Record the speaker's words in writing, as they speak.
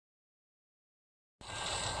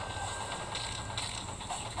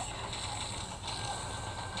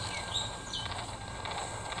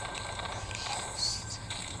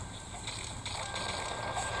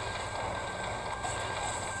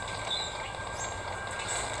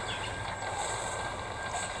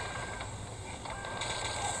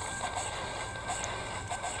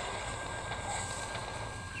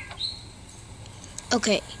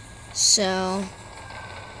Okay, so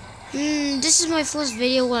this is my first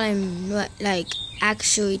video where I'm like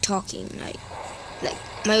actually talking, like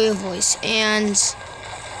my real voice. And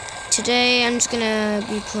today I'm just gonna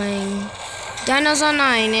be playing Dinos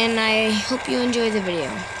Online, and I hope you enjoy the video.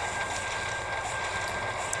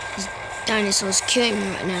 This dinosaur's killing me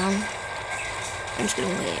right now. I'm just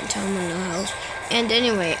gonna wait until I'm on the house. And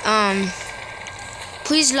anyway,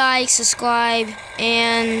 please like, subscribe,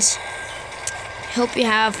 and hope you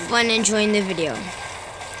have fun enjoying the video.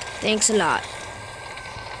 Thanks a lot.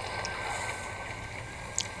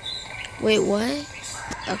 Wait, what?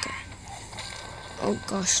 Okay. Oh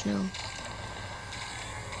gosh, no.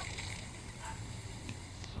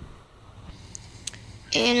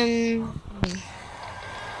 And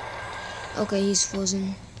okay, he's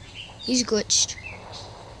frozen. He's glitched.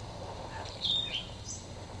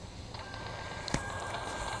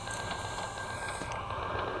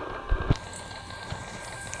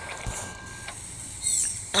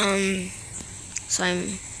 So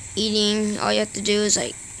I'm eating. All you have to do is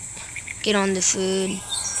like get on the food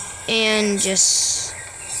and just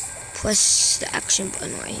press the action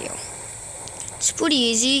button right here. It's pretty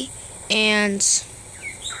easy. And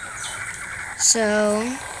so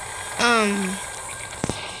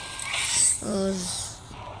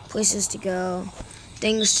places to go,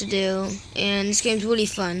 things to do, and this game's really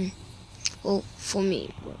fun. Well, for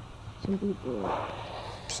me, but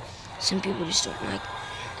some people just don't like it.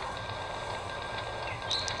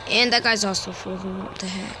 And that guy's also frozen. What the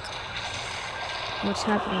heck? What's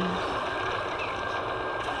happening?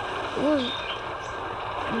 Whoa.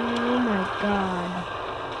 Oh my god.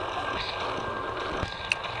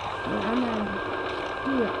 Well, I'm out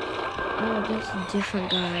here. Oh, that's a different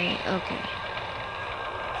guy. Okay.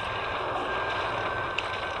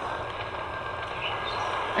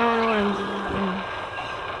 I don't know what I'm doing.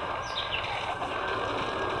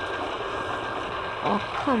 Oh,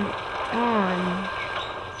 come on.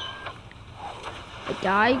 I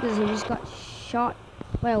died because I just got shot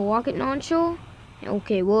by a rocket launcher.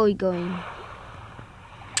 Okay, where are we going?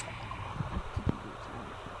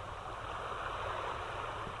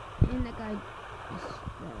 And that guy just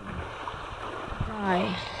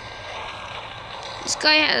die. This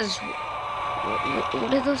guy has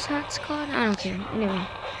what are those hats called? I don't care. Anyway.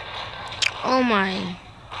 Oh my.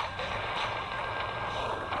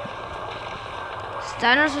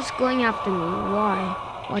 Steiner's just going after me.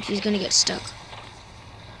 Why? Watch, he's gonna get stuck.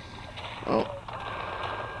 Oh.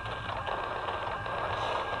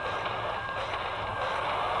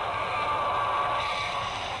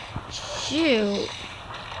 Shoot.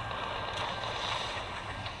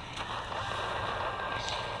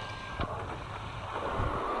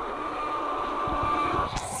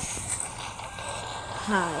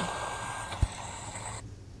 Hi.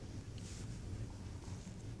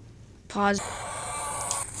 Pause.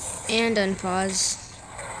 And unpause.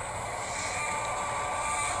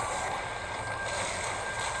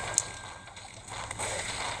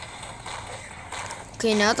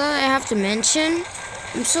 Okay, now that I have to mention,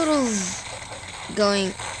 I'm sort of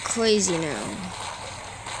going crazy now.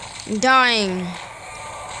 I'm dying.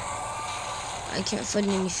 I can't find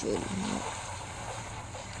any food.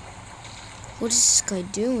 What is this guy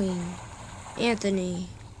doing? Anthony.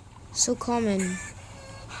 So common.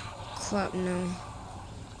 Crap, no.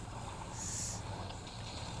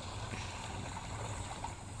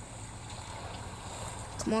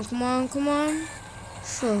 Come on, come on, come on.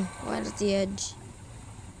 Phew, right at the edge.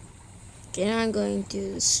 Okay, now I'm going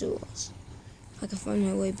through the sewers. If I can find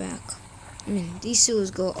my way back. I mean, these sewers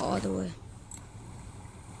go all the way.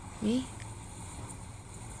 Me?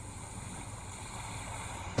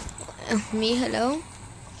 Me, hello?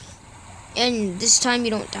 And this time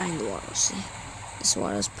you don't die in the water, see? This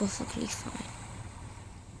water's perfectly fine.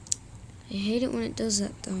 I hate it when it does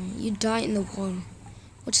that, though. You die in the water.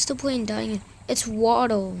 What's the point in dying in? It's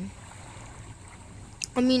water.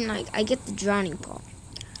 I mean, like, I get the drowning part.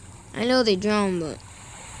 I know they drown, but...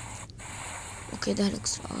 Okay, that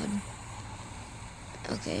looks odd.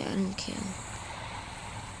 Okay, I don't care.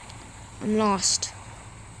 I'm lost.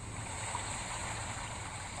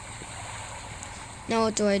 Now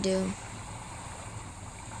what do I do?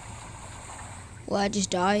 Will I just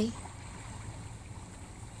die?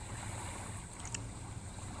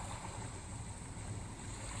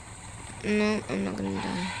 No, I'm not gonna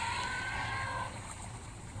die.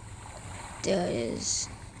 There it is.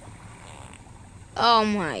 Oh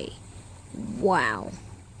my. Wow.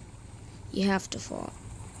 You have to fall.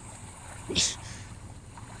 Are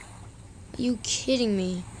you kidding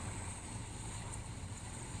me?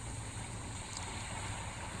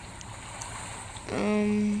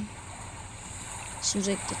 Seems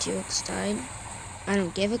like the T-Rex died. I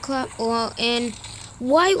don't give a crap. Well, and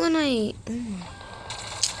why when I...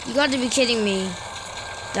 You got to be kidding me.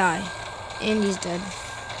 Die. And he's dead.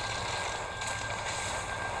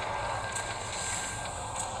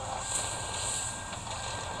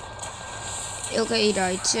 Okay, he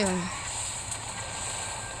died too.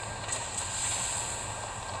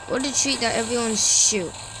 What a treat that everyone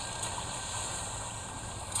shoot.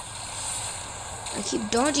 I keep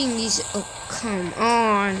dodging these. Oh, come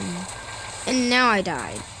on. And now I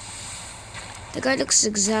died. The guy looks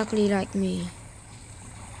exactly like me.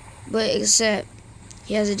 But except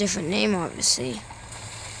he has a different name, obviously.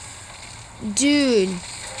 Dude.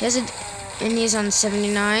 And he's on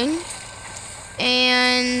 79.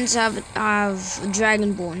 And I have a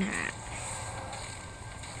Dragonborn hat.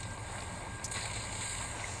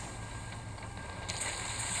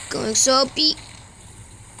 Going so upbeat.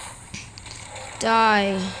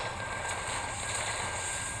 Die.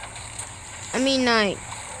 I mean,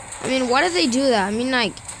 why do they do that? I mean,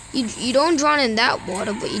 like, you don't drown in that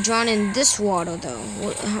water, but you drown in this water, though.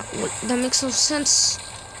 What, that makes no sense.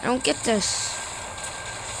 I don't get this.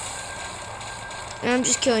 And I'm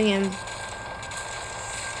just killing him.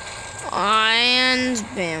 And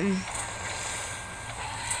bam.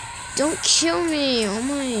 Don't kill me. Oh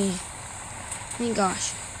my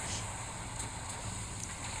gosh.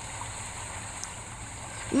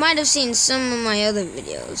 You might have seen some of my other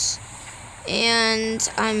videos. And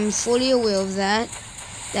I'm fully aware of that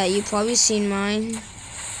you've probably seen mine.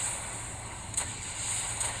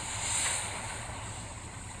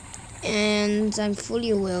 And I'm fully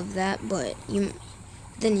aware of that, but you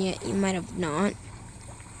might have not.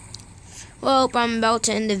 Well, I'm about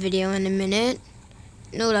to end the video in a minute.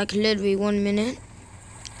 No, like literally 1 minute.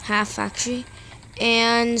 Half actually.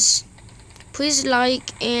 And please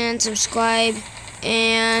like and subscribe.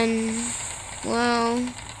 And,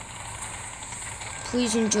 well,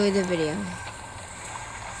 please enjoy the video.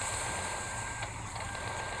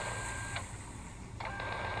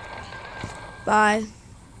 Bye.